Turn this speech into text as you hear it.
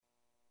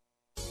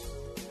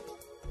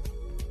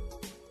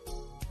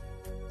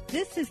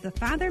This is the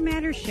Father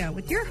Matters Show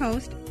with your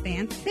host,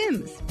 Vance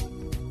Sims.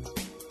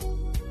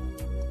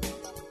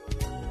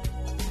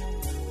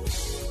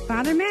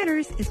 Father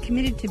Matters is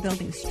committed to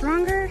building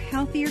stronger,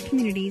 healthier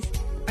communities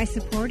by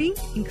supporting,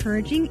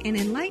 encouraging, and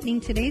enlightening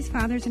today's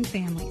fathers and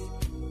families.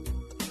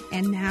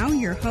 And now,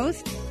 your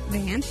host,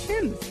 Vance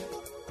Sims.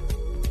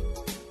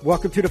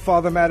 Welcome to the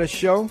Father Matters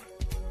Show.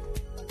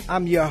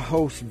 I'm your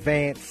host,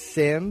 Vance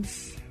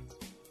Sims.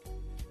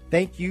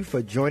 Thank you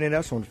for joining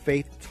us on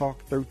Faith Talk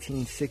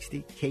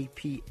 1360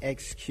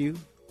 KPXQ.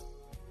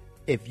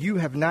 If you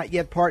have not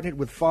yet partnered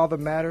with Father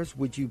Matters,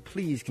 would you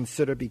please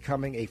consider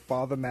becoming a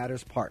Father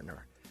Matters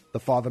partner? The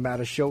Father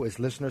Matters Show is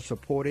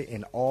listener-supported,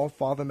 and all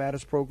Father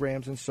Matters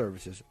programs and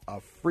services are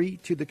free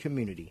to the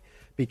community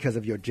because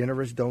of your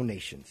generous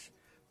donations.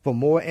 For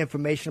more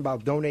information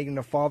about donating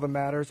to Father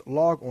Matters,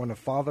 log on to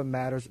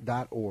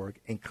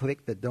fathermatters.org and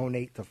click the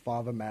Donate to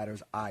Father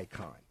Matters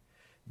icon.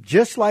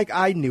 Just like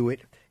I knew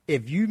it,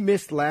 if you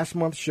missed last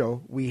month's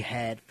show, we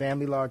had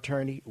family law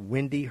attorney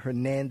Wendy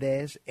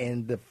Hernandez,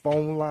 and the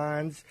phone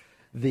lines,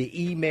 the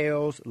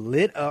emails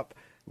lit up.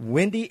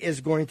 Wendy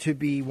is going to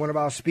be one of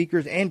our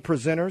speakers and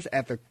presenters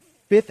at the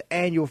 5th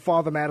Annual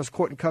Father Matters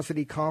Court and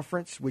Custody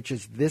Conference, which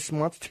is this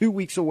month, 2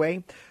 weeks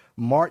away,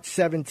 March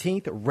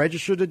 17th.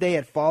 Register today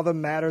at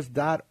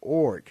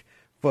fathermatters.org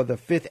for the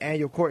 5th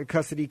Annual Court and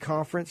Custody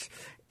Conference.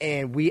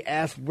 And we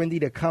asked Wendy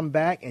to come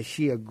back, and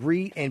she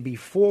agreed. And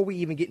before we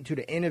even get into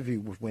the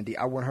interview with Wendy,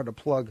 I want her to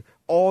plug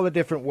all the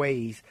different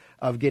ways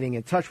of getting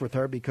in touch with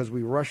her, because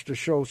we rushed the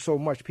show so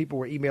much. People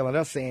were emailing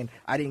us saying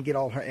I didn't get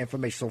all her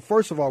information. So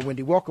first of all,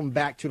 Wendy, welcome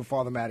back to the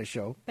Father Matters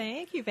Show.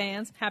 Thank you,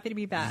 Vance. Happy to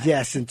be back.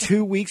 Yes, in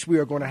 2 weeks, we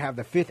are going to have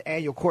the 5th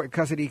Annual Court and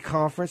Custody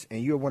Conference,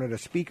 and you're one of the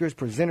speakers,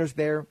 presenters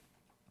there.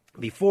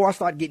 Before I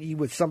start getting you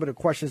with some of the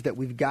questions that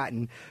we've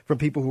gotten from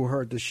people who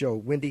heard the show,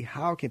 Wendy,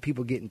 how can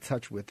people get in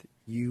touch with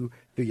you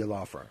through your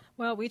law firm?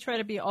 Well, we try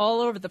to be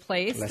all over the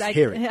place. Let's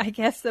hear it. I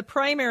guess the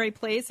primary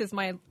place is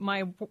my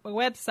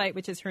website,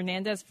 which is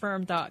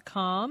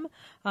hernandezfirm.com.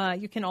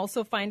 You can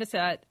also find us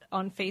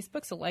on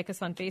Facebook, so like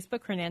us on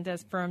Facebook,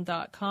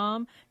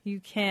 hernandezfirm.com. You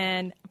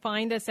can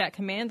find us at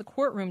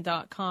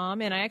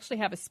commandthecourtroom.com, and I actually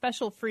have a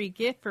special free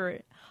gift for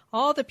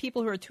all the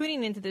people who are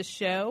tuning into this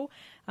show.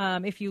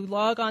 If you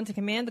log on to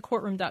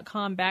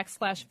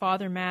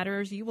commandthecourtroom.com/Father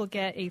Matters, you will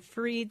get a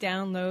free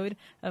download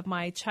of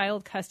my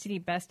child custody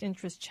best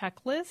interest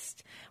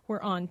checklist.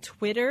 We're on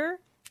Twitter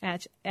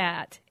at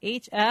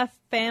HF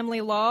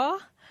Family Law.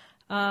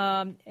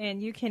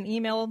 And you can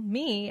email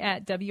me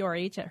at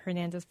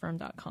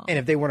wrh@hernandezfirm.com. And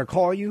if they want to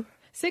call you?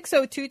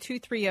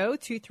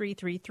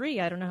 602-230-2333.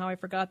 I don't know how I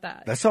forgot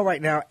that. That's all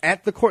right. Now,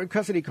 at the Court and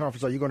Custody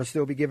Conference, are you going to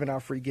still be giving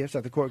out free gifts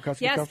at the Court and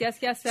Custody Conference?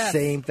 Yes.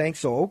 Same thing.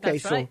 So, okay.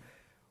 That's right.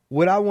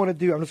 What I want to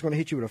do, I'm just going to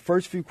hit you with the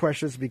first few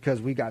questions, because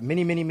we got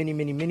many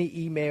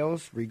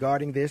emails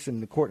regarding this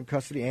in the court and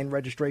custody and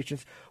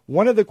registrations.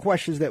 One of the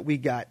questions that we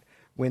got,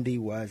 Wendy,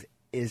 was,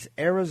 is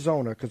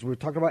Arizona, because we're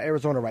talking about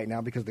Arizona right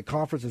now because the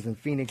conference is in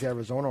Phoenix,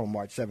 Arizona on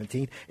March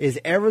 17th. Is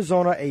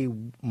Arizona a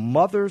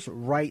mother's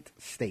right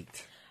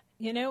state?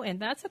 You know, and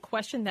that's a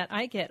question that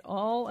I get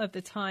all of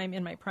the time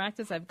in my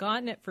practice. I've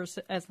gotten it for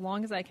as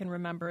long as I can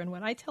remember. And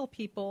what I tell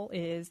people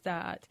is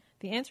that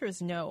the answer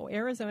is no.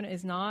 Arizona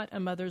is not a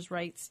mother's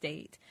right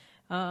state.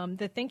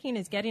 The thinking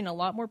is getting a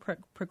lot more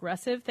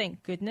progressive,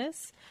 thank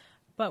goodness.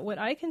 But what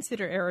I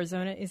consider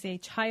Arizona is a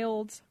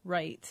child's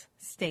right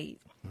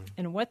state.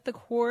 And what the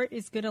court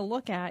is going to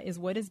look at is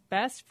what is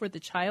best for the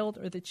child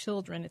or the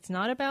children. It's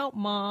not about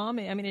mom.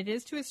 I mean, it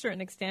is to a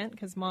certain extent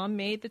because mom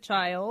made the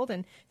child.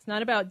 And it's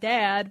not about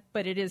dad,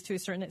 but it is to a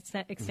certain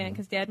extent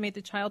because dad made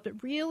the child.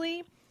 But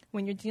really,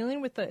 when you're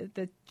dealing with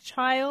the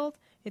child,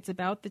 it's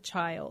about the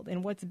child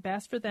and what's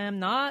best for them,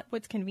 not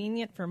what's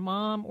convenient for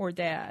mom or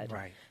dad.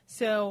 Right.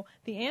 So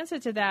the answer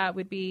to that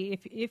would be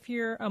if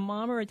you're a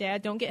mom or a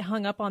dad, don't get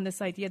hung up on this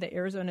idea that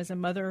Arizona is a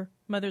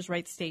mother's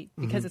right state,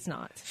 because it's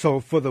not. So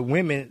for the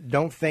women,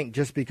 don't think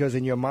just because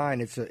in your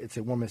mind it's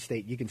a woman's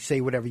state, you can say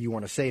whatever you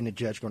want to say and the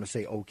judge is going to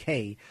say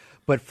okay.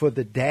 But for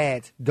the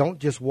dads, don't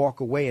just walk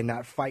away and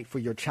not fight for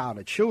your child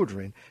or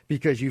children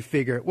because you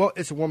figure, well,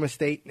 it's a woman's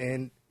state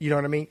and you know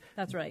what I mean?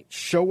 That's right.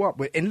 Show up.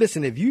 And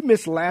listen, if you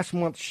missed last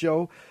month's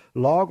show,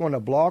 log on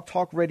to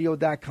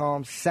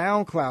blogtalkradio.com,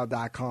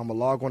 soundcloud.com, or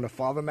log on to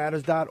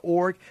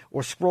fathermatters.org,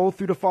 or scroll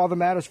through the Father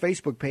Matters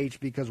Facebook page,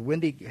 because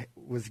Wendy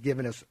was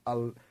giving us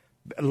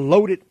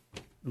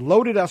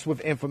loaded us with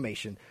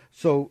information.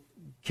 So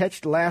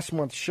catch last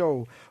month's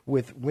show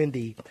with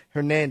Wendy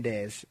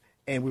Hernandez,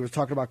 and we were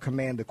talking about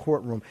Command the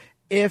Courtroom.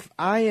 If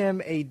I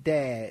am a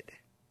dad,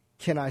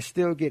 can I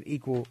still get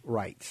equal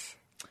rights?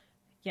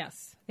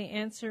 Yes. The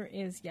answer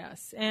is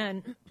yes.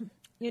 And,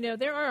 you know,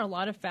 there are a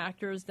lot of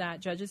factors that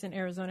judges in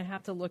Arizona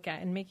have to look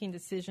at in making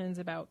decisions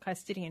about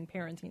custody and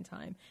parenting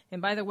time.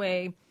 And by the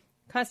way,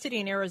 Custody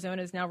in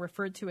Arizona is now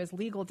referred to as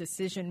legal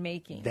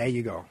decision-making. There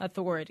you go.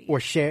 Authority. Or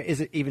share? Is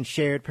it even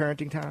shared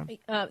parenting time?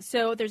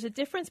 So there's a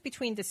difference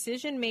between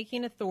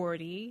decision-making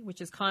authority,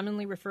 which is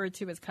commonly referred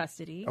to as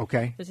custody.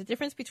 Okay. There's a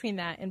difference between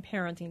that and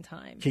parenting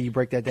time. Can you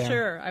break that down?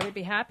 Sure, I would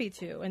be happy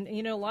to. And,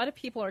 a lot of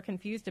people are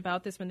confused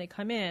about this when they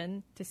come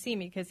in to see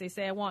me because they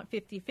say, I want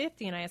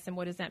 50-50, and I ask them,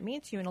 what does that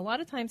mean to you? And a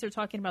lot of times they're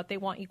talking about they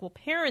want equal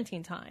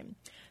parenting time.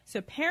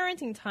 So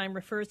parenting time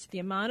refers to the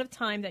amount of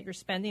time that you're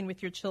spending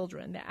with your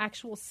children, the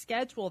actual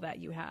schedule that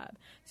you have.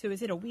 So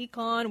is it a week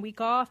on,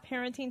 week off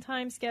parenting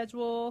time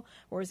schedule,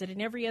 or is it an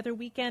every other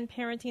weekend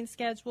parenting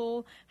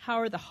schedule? How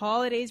are the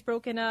holidays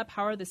broken up?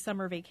 How are the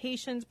summer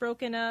vacations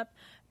broken up?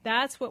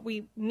 That's what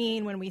we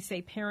mean when we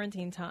say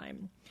parenting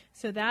time.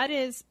 So that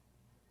is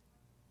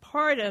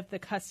part of the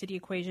custody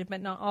equation,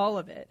 but not all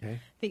of it. Okay.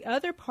 The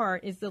other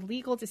part is the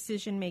legal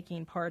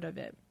decision-making part of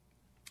it.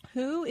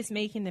 Who is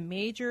making the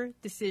major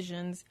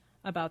decisions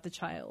about the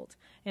child?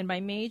 And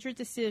by major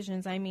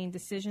decisions, I mean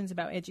decisions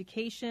about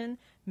education,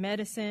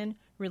 medicine,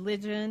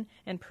 religion,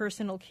 and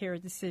personal care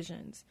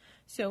decisions.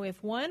 So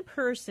if one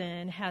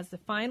person has the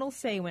final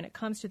say when it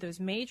comes to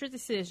those major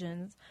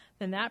decisions,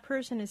 then that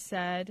person is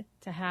said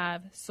to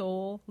have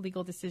sole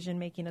legal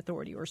decision-making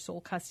authority or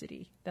sole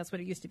custody. That's what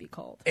it used to be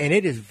called. And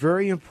it is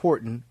very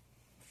important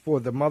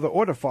for the mother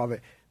or the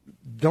father.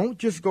 Don't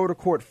just go to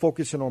court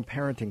focusing on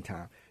parenting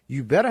time.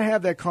 You better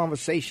have that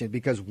conversation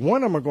because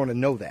one of them are going to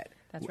know that.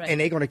 That's right.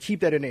 And they're going to keep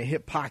that in their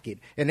hip pocket.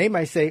 And they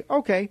might say,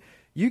 okay,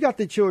 you got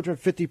the children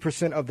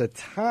 50% of the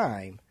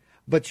time,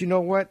 but you know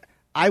what?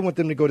 I want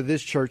them to go to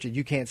this church and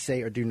you can't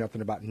say or do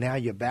nothing about it. Now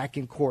you're back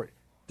in court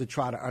to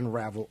try to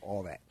unravel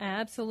all that.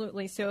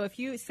 Absolutely. So if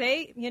you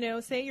say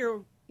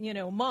you're,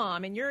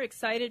 mom and you're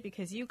excited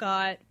because you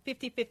got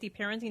 50-50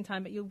 parenting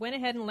time, but you went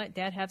ahead and let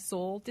dad have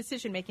sole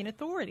decision-making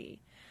authority,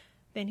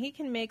 then he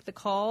can make the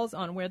calls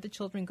on where the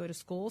children go to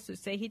school. So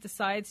say he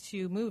decides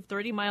to move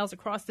 30 miles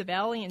across the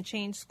valley and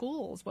change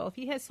schools. Well, if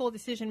he has sole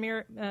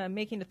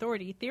decision-making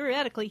authority,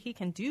 theoretically he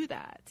can do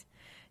that.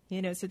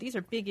 So these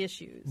are big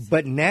issues.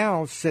 But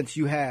now, since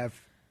you have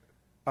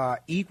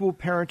equal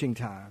parenting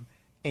time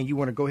and you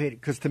want to go ahead,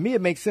 because to me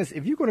it makes sense,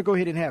 if you're going to go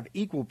ahead and have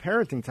equal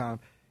parenting time,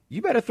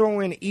 you better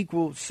throw in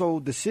equal sole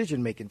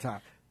decision-making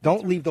time.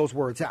 Don't leave those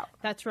words out.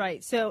 That's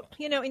right. So,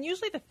 and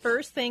usually the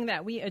first thing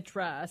that we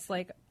address,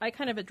 like I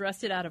kind of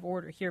addressed it out of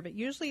order here, but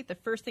usually the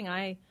first thing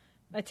I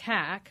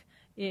attack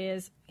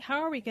is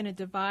how are we going to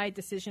divide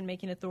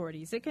decision-making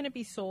authority? Is it going to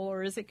be sole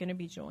or is it going to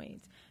be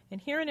joint?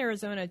 And here in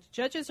Arizona,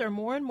 judges are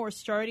more and more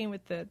starting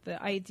with the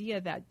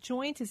idea that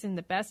joint is in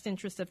the best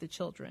interest of the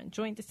children,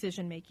 joint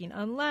decision-making,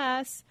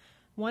 unless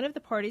one of the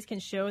parties can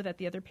show that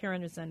the other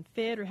parent is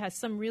unfit or has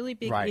some really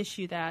big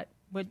issue that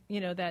would,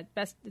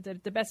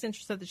 the best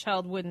interest of the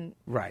child wouldn't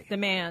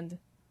demand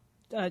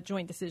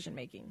joint decision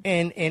making.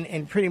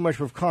 And pretty much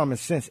with common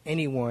sense,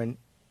 anyone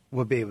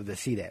will be able to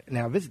see that.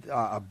 Now, if it's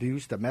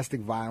abuse,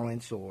 domestic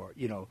violence, or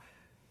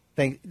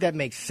things that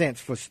makes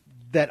sense for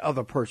that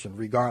other person,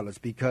 regardless,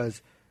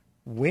 because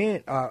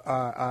when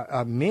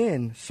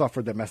men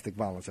suffer domestic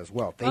violence as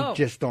well, they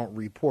just don't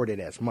report it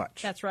as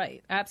much. That's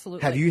right,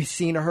 absolutely. Have you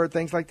seen or heard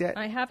things like that?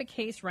 I have a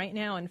case right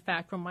now, in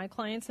fact, where my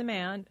client's a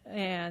man,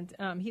 and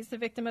he's the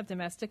victim of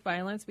domestic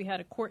violence. We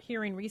had a court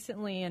hearing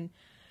recently, and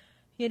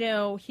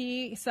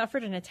he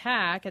suffered an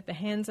attack at the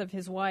hands of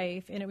his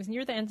wife, and it was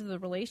near the end of the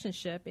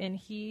relationship, and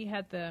he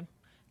had the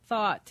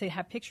thought to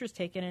have pictures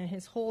taken, and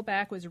his whole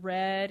back was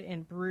red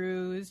and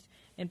bruised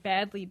and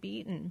badly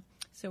beaten.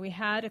 So we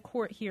had a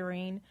court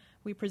hearing.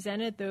 We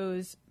presented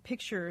those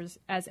pictures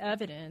as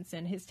evidence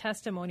and his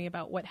testimony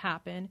about what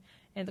happened,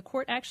 and the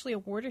court actually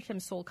awarded him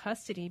sole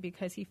custody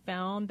because he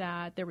found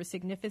that there was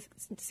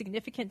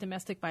significant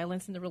domestic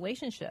violence in the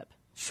relationship.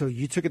 So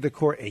you took it to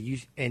court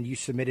and you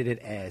submitted it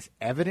as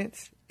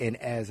evidence and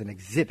as an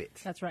exhibit.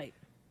 That's right.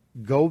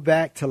 Go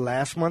back to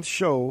last month's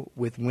show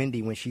with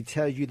Wendy when she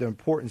tells you the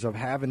importance of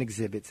having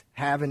exhibits,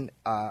 having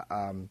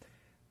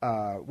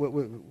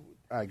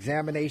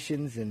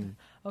examinations and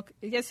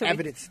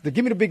evidence.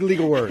 Give me the big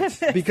legal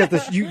words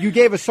because you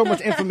gave us so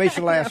much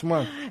information last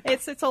month.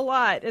 It's a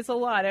lot. It's a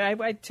lot.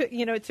 I took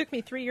it took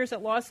me 3 years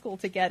at law school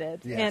to get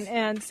it, yes.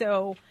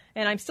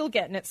 and I'm still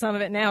getting it. Some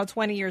of it now,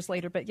 20 years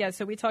later. But yeah,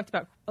 so we talked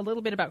about a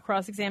little bit about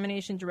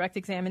cross-examination, direct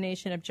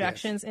examination,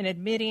 objections, yes. and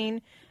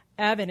admitting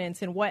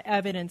evidence and what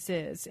evidence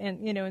is.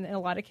 And in a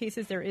lot of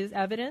cases there is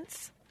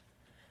evidence,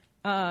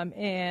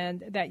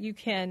 and that you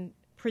can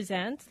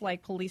present,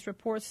 like police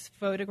reports,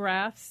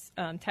 photographs,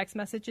 text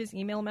messages,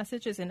 email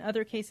messages. In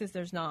other cases,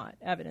 there's not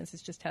evidence.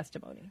 It's just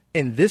testimony.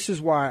 And this is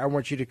why I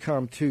want you to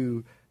come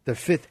to the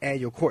 5th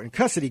Annual Court and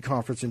Custody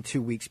Conference in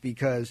 2 weeks,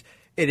 because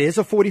it is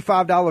a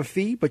 $45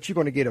 fee, but you're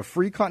going to get a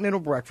free continental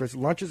breakfast,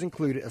 lunches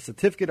included, a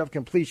certificate of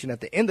completion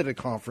at the end of the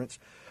conference.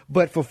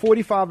 But for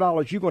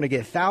 $45, you're going to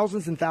get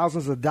thousands and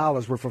thousands of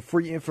dollars worth of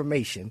free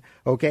information,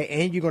 okay?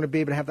 And you're going to be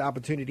able to have the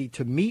opportunity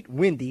to meet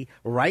Wendy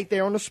right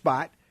there on the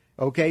spot.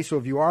 Okay, so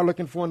if you are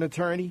looking for an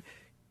attorney,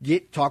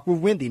 talk with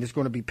Wendy. And it's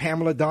going to be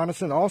Pamela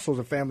Donaldson, also is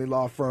a family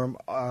law firm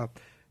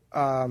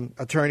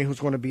attorney who's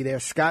going to be there.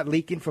 Scott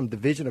Leakin from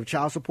Division of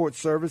Child Support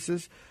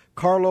Services.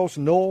 Carlos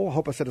Knoll, I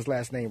hope I said his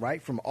last name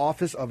right, from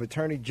Office of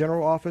Attorney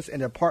General Office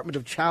and Department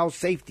of Child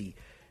Safety.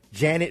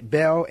 Janet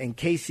Bell and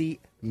Casey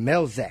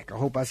Melzak. I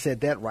hope I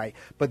said that right.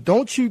 But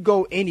don't you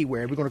go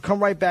anywhere. We're going to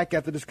come right back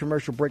after this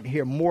commercial break and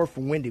hear more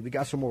from Wendy. We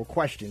got some more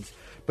questions.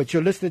 But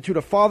you're listening to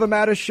the Father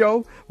Matters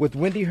Show with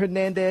Wendy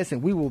Hernandez,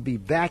 and we will be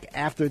back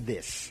after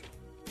this.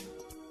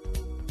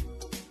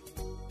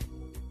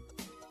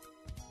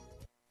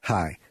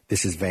 Hi,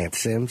 this is Vance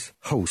Sims,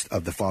 host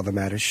of the Father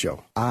Matters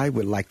Show. I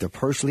would like to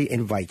personally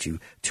invite you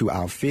to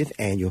our 5th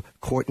annual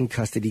Court and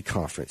Custody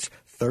Conference,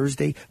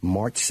 Thursday,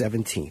 March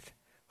 17th.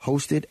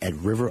 Hosted at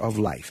River of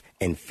Life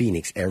in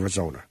Phoenix,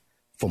 Arizona.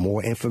 For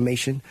more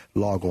information,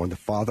 log on to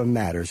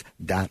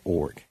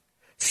fathermatters.org.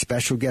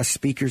 Special guest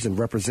speakers and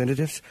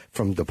representatives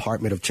from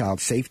Department of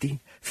Child Safety,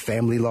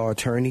 family law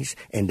attorneys,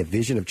 and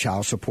Division of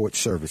Child Support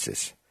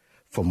Services.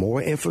 For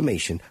more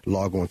information,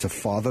 log on to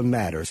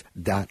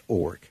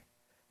fathermatters.org.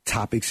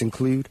 Topics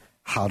include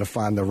how to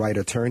find the right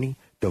attorney,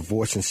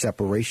 divorce and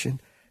separation,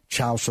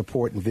 child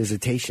support and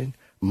visitation,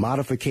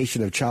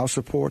 modification of child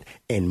support,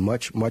 and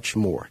much, much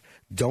more.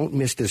 Don't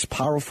miss this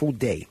powerful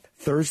day,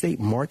 Thursday,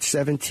 March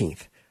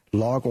 17th.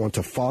 Log on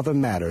to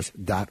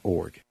fathermatters.org.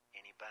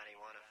 Anybody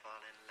want to fall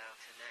in love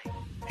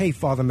tonight? Hey,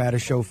 Father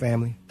Matters Show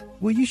family,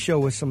 will you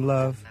show us some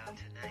love?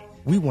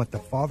 We want the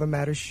Father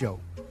Matters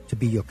Show to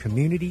be your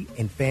community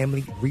and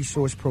family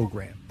resource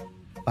program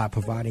by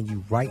providing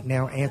you right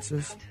now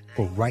answers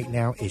for right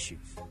now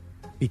issues.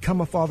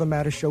 Become a Father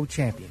Matters Show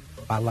champion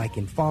by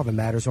liking Father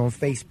Matters on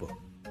Facebook.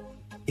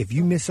 If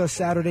you miss us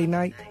Saturday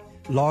night,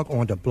 log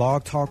on to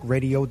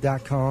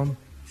blogtalkradio.com,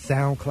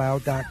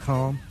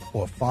 soundcloud.com,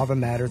 or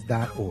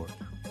fathermatters.org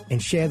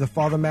and share the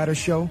Father Matters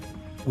Show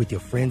with your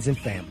friends and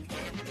family.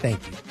 Thank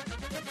you.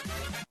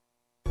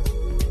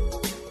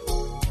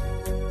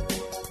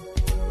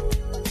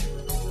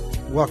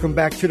 Welcome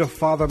back to the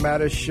Father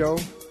Matters Show.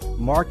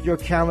 Mark your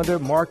calendar,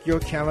 mark your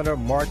calendar,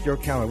 mark your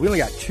calendar. We only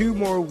got 2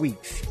 more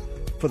weeks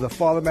for the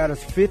Father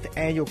Matters 5th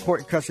Annual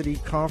Court and Custody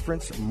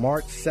Conference,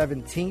 March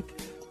 17th.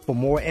 For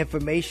more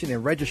information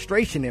and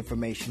registration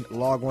information,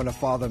 log on to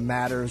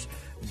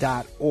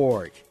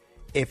fathermatters.org.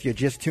 If you're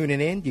just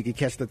tuning in, you can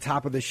catch the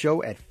top of the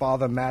show at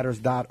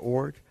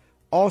fathermatters.org.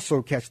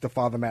 Also catch the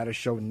Father Matters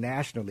Show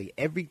nationally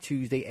every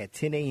Tuesday at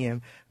 10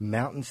 a.m.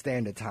 Mountain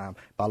Standard Time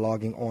by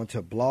logging on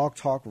to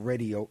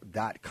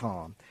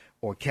blogtalkradio.com.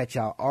 Or catch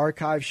our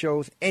archive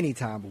shows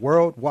anytime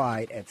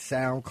worldwide at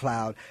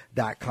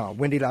SoundCloud.com.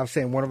 Wendy, I was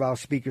saying one of our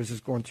speakers is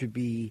going to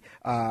be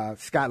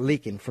Scott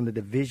Leakin from the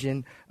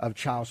Division of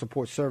Child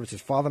Support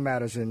Services. Father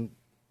Matters and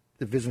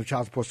the Division of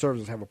Child Support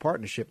Services have a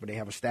partnership, but they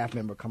have a staff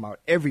member come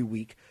out every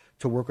week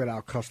to work with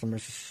our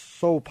customers. It's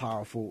so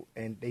powerful,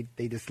 and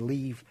they just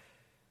leave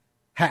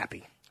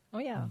happy. Oh,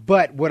 yeah.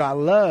 But what I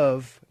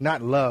love,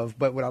 not love,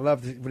 but what I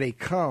love is when they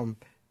come,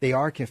 they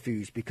are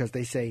confused because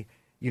they say,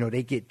 you know,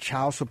 they get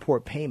child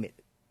support payment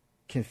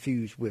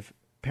confused with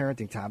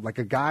parenting time. Like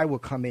a guy will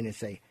come in and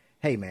say,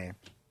 hey, man,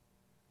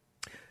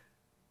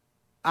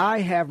 I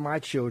have my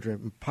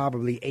children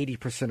probably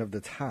 80% of the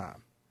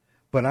time,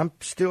 but I'm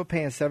still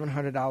paying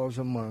 $700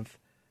 a month.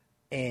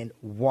 And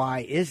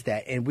why is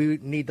that? And we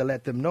need to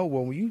let them know,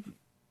 well, when you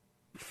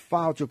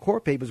filed your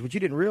court papers, what you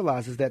didn't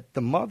realize is that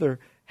the mother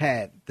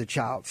had the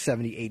child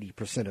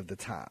 70-80% of the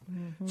time.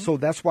 Mm-hmm. So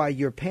that's why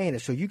you're paying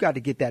it. So you got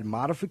to get that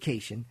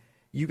modification.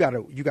 You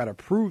gotta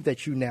prove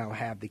that you now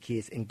have the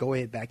kids and go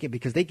ahead back in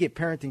because they get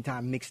parenting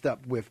time mixed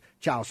up with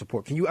child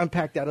support. Can you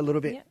unpack that a little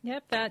bit?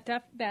 Yep,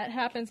 that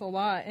happens a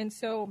lot. And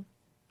so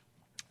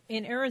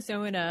in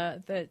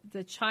Arizona,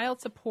 the child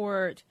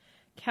support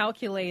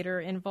calculator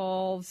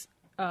involves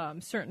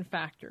certain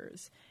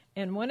factors.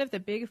 And one of the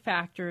big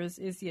factors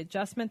is the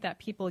adjustment that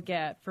people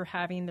get for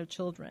having their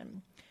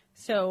children.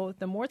 So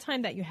the more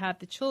time that you have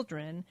the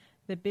children,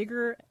 the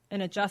bigger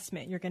an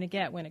adjustment you're going to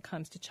get when it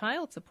comes to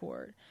child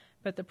support.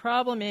 But the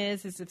problem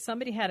is if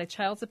somebody had a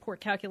child support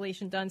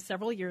calculation done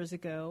several years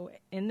ago,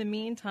 in the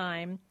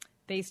meantime,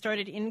 they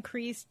started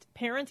increased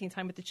parenting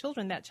time with the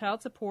children, that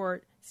child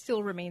support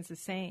still remains the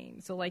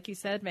same. So like you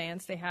said,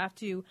 Vance, they have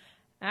to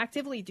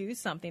actively do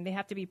something. They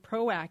have to be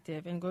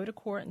proactive and go to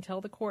court and tell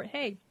the court,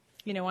 hey,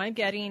 you know, I'm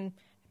getting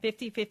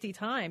 50-50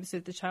 time, so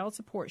the child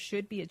support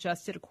should be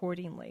adjusted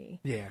accordingly.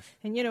 Yes.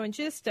 And, you know, and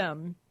just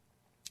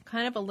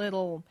kind of a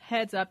little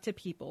heads up to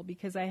people,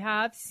 because I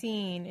have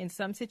seen in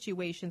some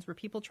situations where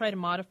people try to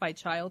modify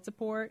child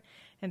support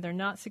and they're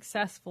not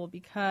successful,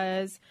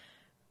 because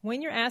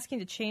when you're asking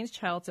to change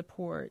child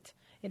support,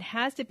 it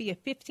has to be a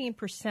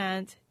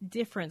 15%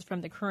 difference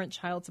from the current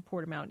child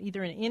support amount,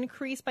 either an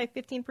increase by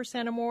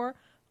 15% or more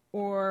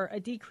or a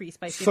decrease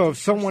by 50%. So if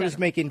someone is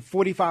making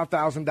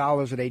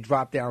 $45,000 and they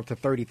drop down to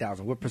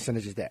 $30,000, what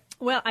percentage is that?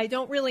 Well, I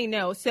don't really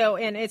know. So,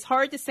 and it's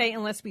hard to say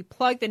unless we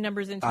plug the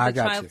numbers into the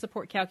child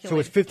support calculator. So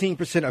it's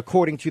 15%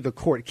 according to the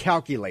court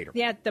calculator.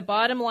 Yeah, the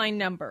bottom line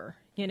number.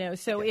 You know,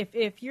 so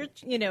if you're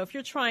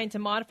trying to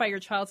modify your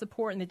child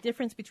support and the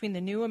difference between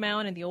the new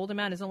amount and the old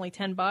amount is only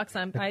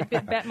 $10, I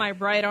bet my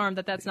right arm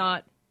that's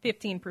not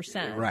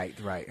 15%.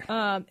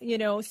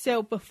 Right.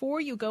 So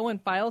before you go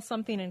and file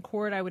something in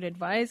court, I would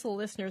advise the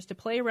listeners to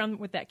play around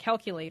with that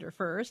calculator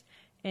first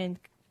and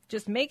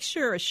just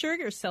assure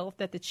yourself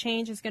that the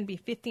change is going to be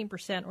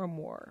 15% or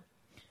more.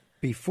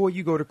 Before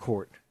you go to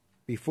court,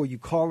 before you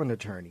call an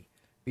attorney,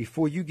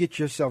 before you get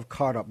yourself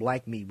caught up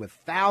like me with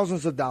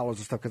thousands of dollars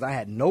of stuff, because I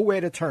had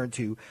nowhere to turn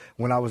to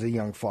when I was a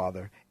young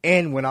father.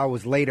 And when I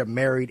was later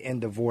married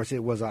and divorced,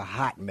 it was a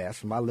hot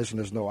mess. My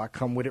listeners know I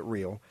come with it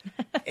real.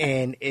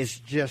 And it's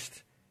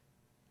just,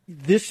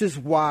 this is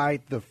why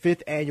the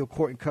 5th Annual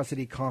Court and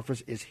Custody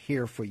Conference is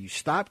here for you.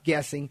 Stop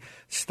guessing.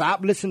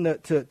 Stop listening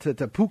to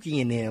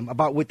Pookie and them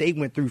about what they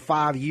went through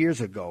 5 years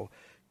ago.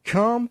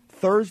 Come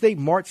Thursday,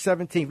 March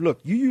 17th.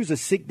 Look, you use a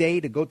sick day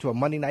to go to a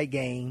Monday night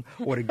game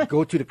or to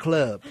go to the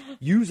club.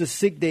 Use a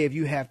sick day if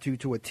you have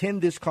to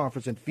attend this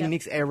conference in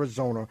Phoenix,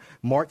 Arizona,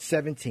 March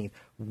 17th.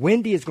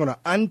 Wendy is going to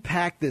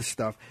unpack this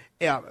stuff.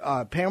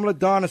 Pamela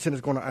Donaldson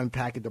is going to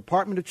unpack it.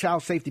 Department of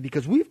Child Safety,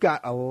 because we've got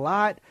a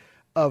lot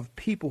of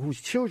people whose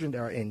children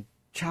are in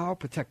Child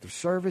Protective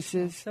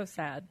Services. So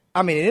sad.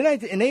 I mean,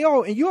 and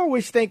you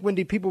always think,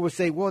 Wendy, people would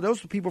say, well,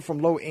 those are people from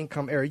low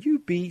income area.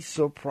 You'd be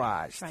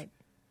surprised. Right.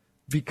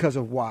 Because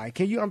of why.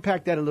 Can you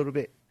unpack that a little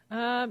bit?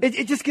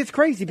 It just gets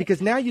crazy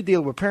because now you're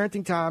dealing with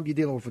parenting time, you're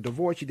dealing with a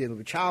divorce, you're dealing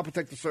with Child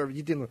Protective Service,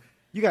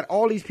 you got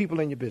all these people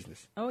in your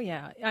business. Oh,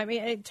 yeah. I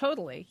mean,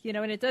 totally.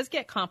 And it does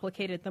get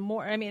complicated the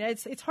more. I mean,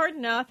 it's hard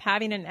enough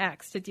having an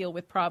ex to deal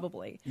with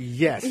probably.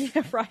 Yes.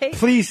 Yeah, right?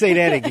 Please say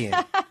that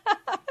again.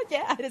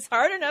 Yeah, it's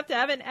hard enough to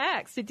have an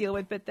ex to deal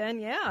with. But then,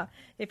 yeah,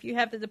 if you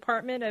have the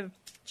Department of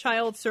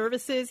Child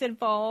Services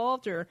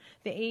involved or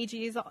the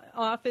AG's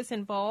office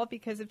involved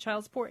because of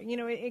child support,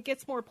 it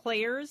gets more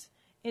players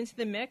into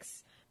the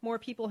mix. More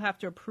people have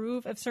to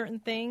approve of certain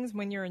things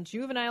when you're in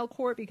juvenile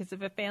court because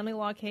of a family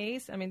law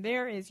case. I mean,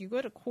 you go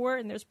to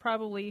court and there's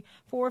probably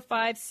 4,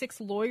 5,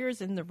 6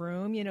 lawyers in the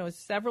room,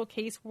 several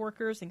case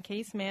workers and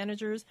case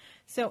managers.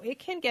 So it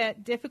can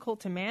get difficult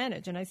to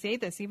manage. And I say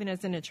this even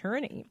as an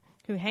attorney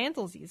who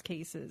handles these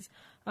cases.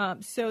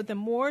 So the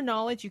more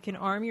knowledge you can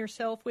arm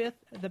yourself with,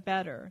 the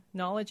better.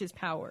 Knowledge is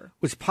power.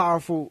 What's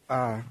powerful,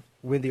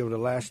 Wendy, over the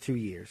last 2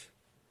 years,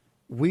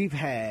 we've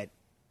had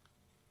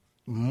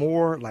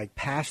more like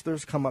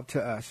pastors come up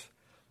to us,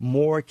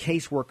 more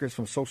caseworkers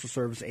from social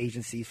service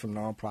agencies, from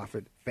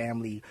nonprofit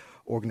family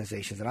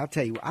organizations. And I'll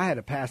tell you, I had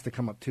a pastor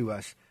come up to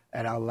us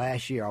at our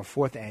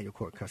 4th Annual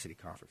Court Custody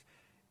Conference.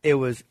 It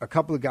was a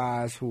couple of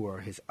guys who were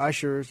his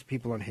ushers,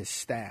 people on his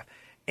staff.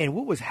 And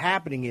what was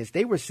happening is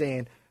they were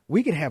saying,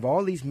 we can have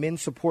all these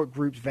men's support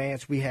groups,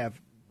 Vance. We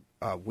have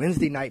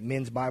Wednesday night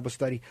men's Bible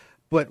study.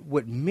 But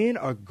what men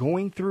are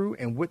going through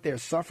and what they're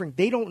suffering,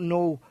 they don't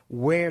know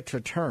where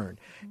to turn.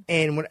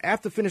 And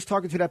after finished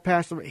talking to that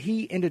pastor,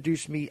 he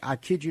introduced me, I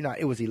kid you not,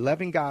 it was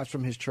 11 guys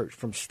from his church,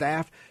 from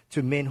staff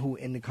to men who were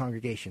in the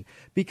congregation.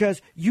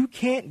 Because you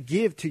can't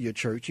give to your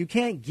church. You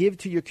can't give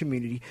to your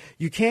community.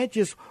 You can't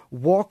just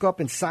walk up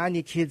and sign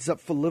your kids up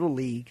for Little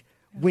League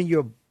when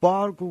you're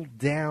boggled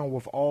down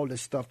with all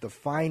this stuff, the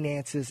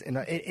finances, and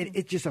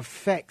it just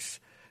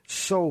affects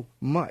so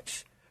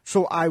much.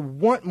 So I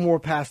want more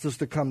pastors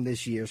to come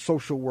this year,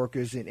 social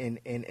workers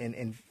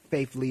and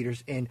faith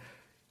leaders. And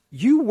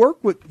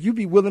you'd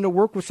be willing to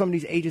work with some of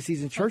these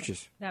agencies and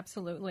churches.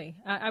 Absolutely.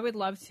 I would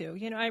love to.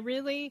 I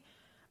really,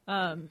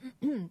 I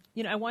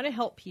want to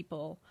help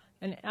people.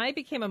 And I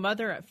became a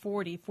mother at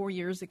 40, 4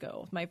 years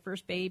ago, my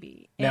first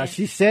baby. Now,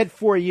 she said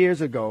 4 years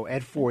ago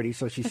at 40,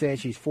 so she said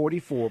she's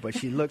 44, but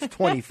she looks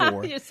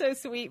 24. You're so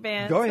sweet,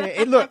 man. Go ahead.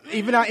 And look,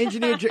 even our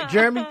engineer,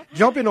 Jeremy,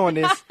 jump in on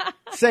this.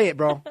 Say it,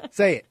 bro.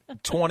 Say it.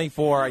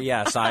 24,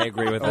 yes, I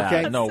agree with that.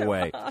 Okay. No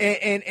way.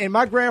 And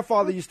my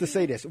grandfather used to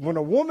say this. When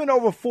a woman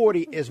over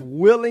 40 is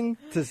willing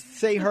to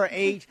say her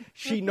age,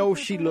 she knows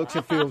she looks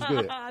and feels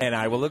good. And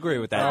I will agree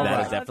with that. All that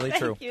right. is definitely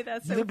true. Thank you.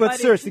 That's so But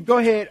funny. seriously, go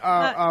ahead,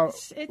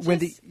 It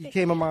Wendy. just- You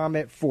became a mom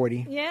at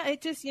 40. Yeah,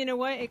 it just, you know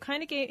what, it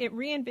kind of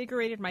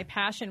reinvigorated my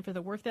passion for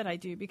the work that I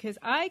do because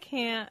I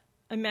can't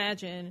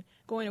imagine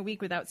going a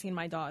week without seeing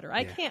my daughter.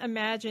 I can't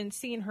imagine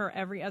seeing her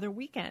every other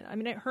weekend. I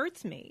mean, it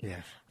hurts me.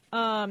 Yes.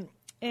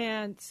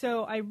 And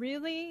so I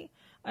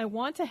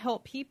want to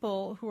help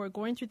people who are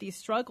going through these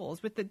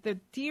struggles with the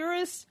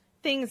dearest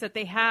things that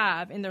they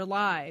have in their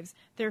lives,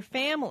 their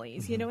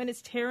families, and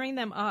it's tearing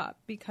them up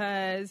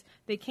because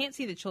they can't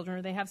see the children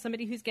or they have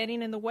somebody who's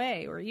getting in the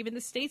way or even the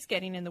state's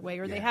getting in the way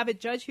or they have a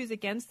judge who's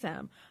against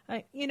them.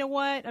 You know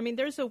what? I mean,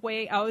 there's a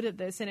way out of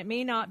this, and it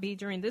may not be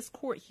during this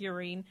court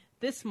hearing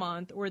this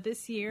month or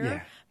this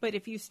year, but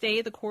if you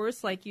stay the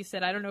course, like you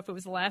said, I don't know if it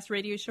was the last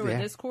radio show or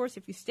this course,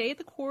 if you stay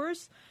the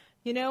course,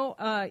 you're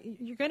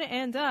going to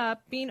end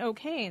up being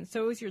okay, and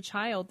so is your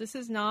child. This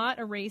is not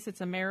a race, it's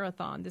a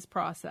marathon, this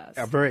process.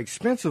 A very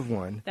expensive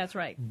one. That's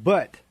right.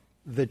 But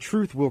the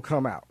truth will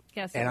come out.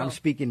 Yes, and it I'm will.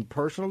 speaking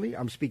personally.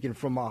 I'm speaking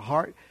from my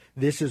heart.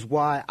 This is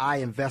why I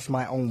invest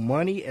my own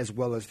money as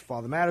well as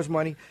Father Matters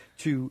money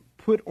to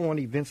put on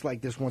events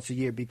like this once a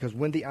year because,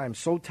 Wendy, I am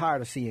so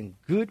tired of seeing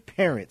good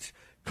parents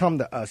come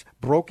to us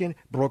broken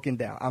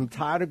down. I'm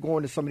tired of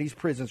going to some of these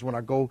prisons when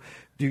I go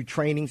do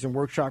trainings and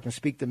workshops and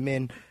speak to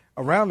men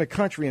around the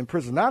country in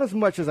prison. Not as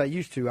much as I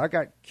used to. I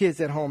got kids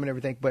at home and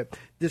everything, but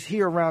just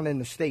here around in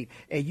the state.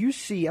 And you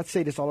see, I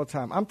say this all the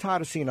time, I'm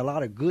tired of seeing a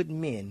lot of good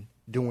men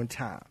doing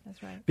time.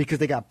 That's right. Because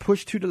they got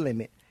pushed to the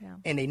limit,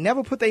 and they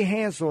never put their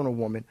hands on a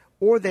woman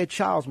or their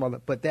child's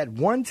mother, but that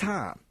one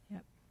time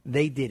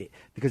they did it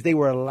because they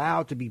were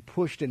allowed to be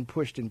pushed and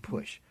pushed and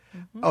pushed.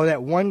 Or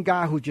that one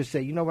guy who just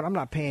said, you know what, I'm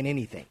not paying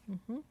anything.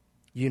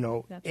 You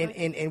know, That's and,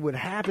 right. and what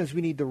happens,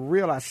 we need to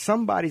realize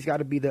somebody's got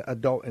to be the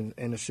adult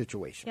in a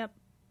situation. Yep,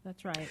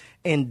 that's right.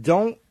 And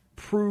don't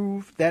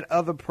prove that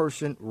other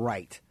person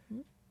right.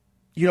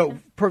 You know,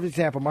 perfect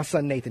example, my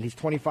son Nathan, he's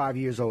 25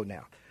 years old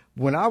now.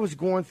 When I was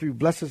going through,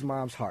 bless his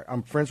mom's heart,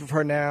 I'm friends with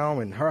her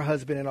now and her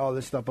husband and all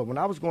this stuff, but when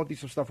I was going through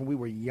some stuff when we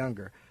were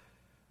younger,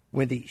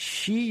 Wendy,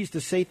 she used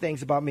to say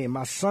things about me, and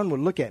my son would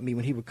look at me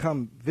when he would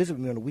come visit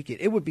me on the weekend.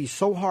 It would be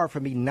so hard for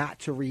me not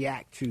to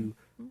react to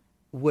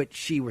what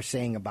she was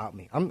saying about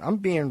me. I'm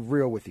being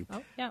real with you.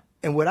 Oh, yeah.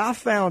 And what I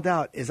found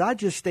out is I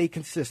just stay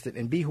consistent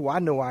and be who I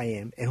know I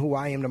am and who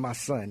I am to my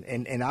son.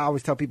 And I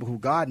always tell people who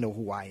God know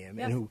who I am.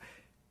 Yes. And who.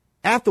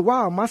 After a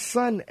while, my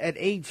son at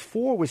age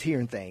 4 was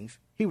hearing things.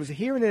 He was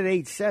hearing it at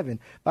age 7.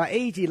 By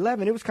age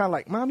 11, it was kind of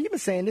like, Mom, you've been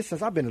saying this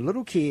since I've been a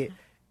little kid,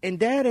 and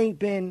Dad ain't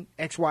been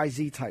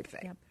XYZ type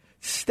thing. Yep.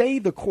 Stay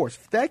the course.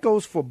 That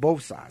goes for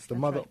both sides, the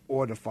That's mother right.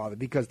 or the father,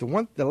 because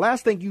the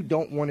last thing you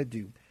don't want to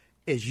do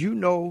is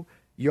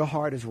your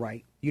heart is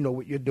right. You know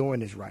what you're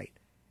doing is right.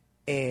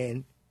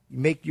 And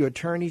make your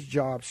attorney's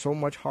job so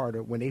much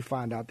harder when they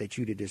find out that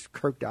you did just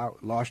kirked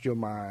out, lost your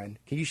mind.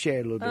 Can you share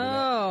a little bit of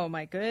that? Oh,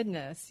 my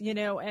goodness. You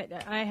know,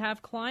 I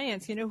have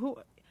clients, you know, who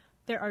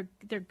they're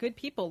good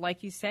people,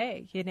 like you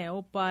say, you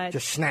know, but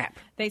Just snap.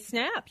 they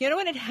snap. You know,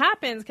 and it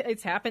happens.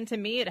 It's happened to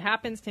me. It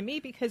happens to me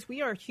because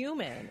we are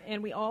human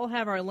and we all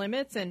have our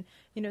limits. And,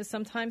 you know,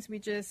 sometimes we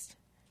just,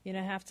 you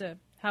know, have to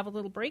have a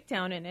little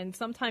breakdown and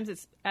sometimes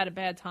it's at a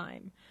bad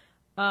time.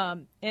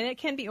 And it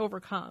can be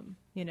overcome.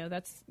 You know,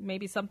 that's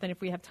maybe something if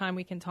we have time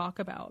we can talk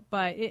about.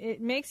 But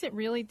it makes it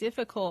really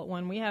difficult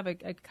when we have a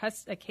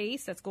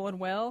case that's going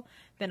well.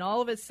 Then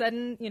all of a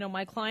sudden, you know,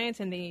 my client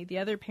and the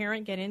other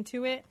parent get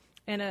into it.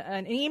 And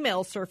an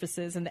email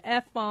surfaces, and the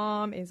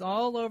F-bomb is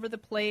all over the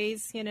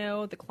place. You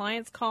know, the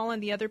client's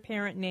calling the other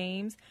parent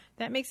names.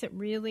 That makes it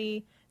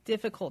really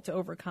difficult to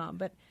overcome.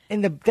 But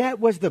That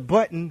was the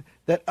button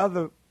that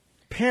other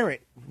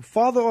parent,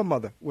 father or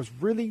mother, was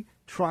really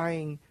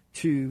trying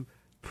to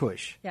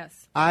push.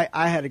 yes, I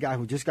had a guy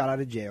who just got out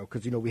of jail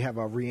because, you know, we have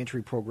our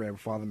reentry program,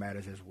 Father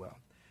Matters, as well.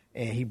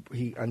 And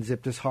he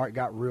unzipped his heart,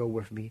 got real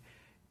with me.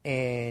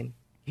 And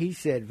he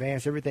said,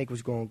 Vance, everything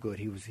was going good.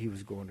 He was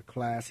going to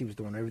class. He was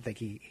doing everything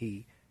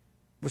he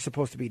was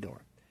supposed to be doing.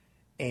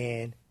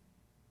 And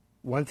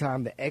one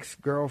time the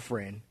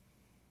ex-girlfriend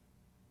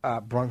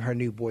brung her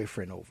new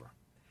boyfriend over.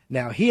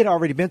 Now, he had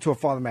already been to a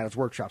Father Matters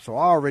workshop, so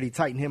I already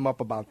tightened him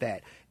up about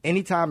that.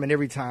 Anytime and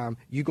every time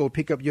you go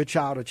pick up your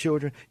child or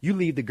children, you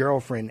leave the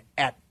girlfriend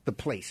at the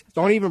place.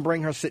 Don't even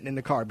bring her sitting in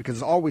the car because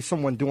there's always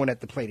someone doing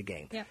that to play the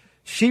game. Yeah.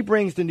 She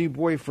brings the new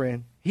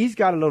boyfriend. He's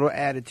got a little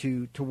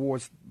attitude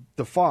towards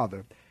the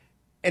father.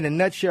 In a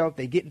nutshell,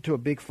 they get into a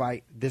big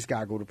fight. This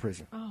guy go to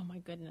prison. oh my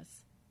goodness.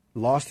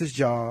 Lost his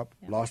job,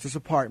 lost his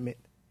apartment.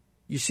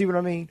 You see what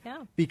I mean?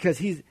 Yeah.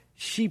 Because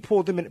she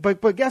pulled him in.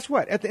 But guess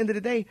what? At the end of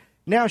the day,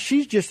 now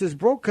she's just as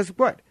broke because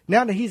what?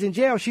 Now that he's in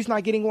jail, she's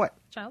not getting what?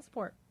 Child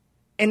support.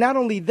 And not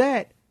only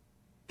that,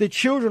 the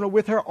children are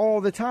with her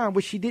all the time,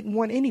 which she didn't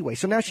want anyway.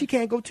 So now she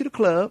can't go to the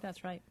club.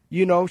 That's right.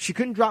 You know, she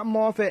couldn't drop them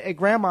off at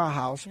grandma's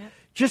house. Yep.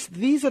 Just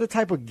these are the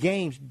type of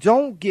games.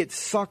 Don't get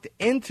sucked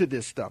into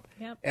this stuff.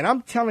 Yep. And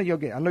I'm telling you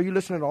again, I know you're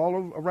listening all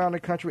around the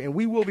country, and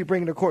we will be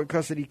bringing the court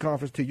custody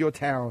conference to your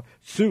town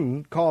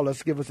soon. Call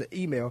us, give us an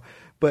email.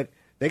 But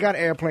they got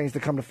airplanes to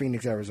come to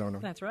Phoenix, Arizona.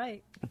 That's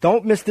right.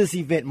 Don't miss this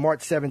event,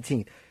 March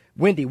 17th.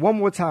 Wendy, one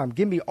more time,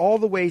 give me all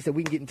the ways that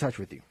we can get in touch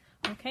with you.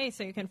 Okay,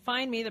 so you can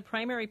find me. The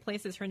primary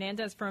place is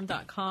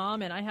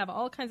HernandezFirm.com, and I have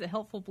all kinds of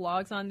helpful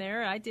blogs on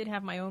there. I did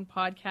have my own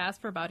podcast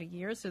for about a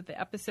year, so the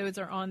episodes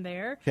are on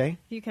there. Okay.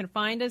 You can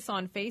find us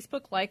on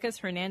Facebook, like us,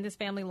 Hernandez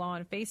Family Law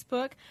on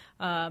Facebook.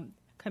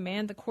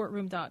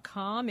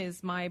 CommandTheCourtroom.com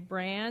is my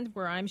brand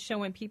where I'm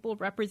showing people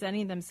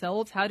representing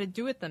themselves how to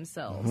do it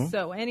themselves.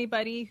 So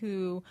anybody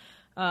who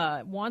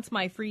wants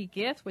my free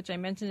gift, which I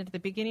mentioned at the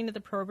beginning of the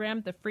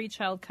program, the free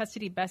child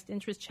custody best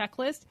interest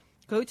checklist,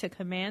 go to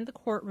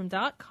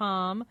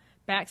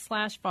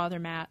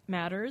CommandTheCourtroom.com/Father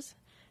Matters.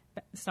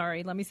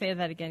 Sorry, let me say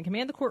that again.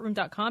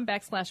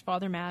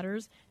 CommandTheCourtroom.com/Father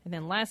Matters. And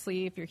then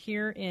lastly, if you're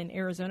here in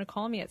Arizona,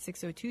 call me at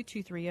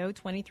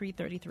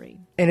 602-230-2333.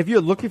 And if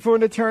you're looking for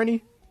an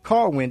attorney,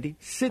 call Wendy,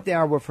 sit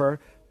down with her,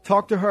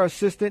 talk to her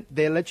assistant.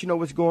 They'll let you know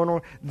what's going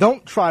on.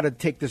 Don't try to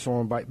take this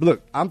on by.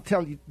 Look, I'm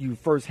telling you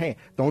firsthand.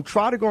 Don't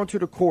try to go into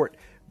the court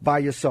by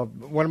yourself.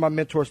 One of my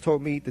mentors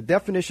told me the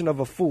definition of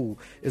a fool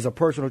is a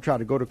person who tries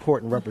to go to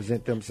court and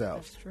represent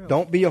themselves. That's true.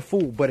 Don't be a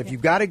fool. But if you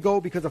got to go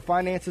because of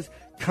finances,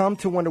 come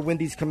to one of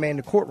Wendy's command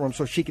the courtroom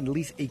so she can at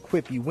least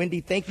equip you. Wendy,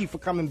 thank you for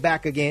coming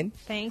back again.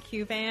 Thank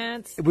you,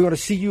 Vance. We're going to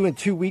see you in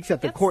 2 weeks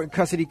at the Yes. Court and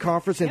Custody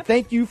Conference. And Yep.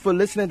 thank you for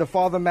listening to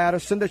Father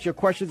Matters. Send us your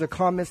questions or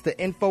comments to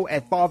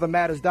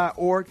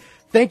info@fathermatters.org.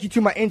 Thank you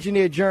to my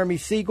engineer, Jeremy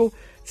Siegel.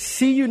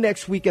 See you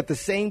next week at the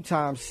same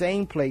time,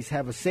 same place.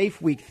 Have a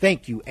safe week.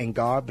 Thank you, and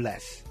God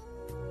bless.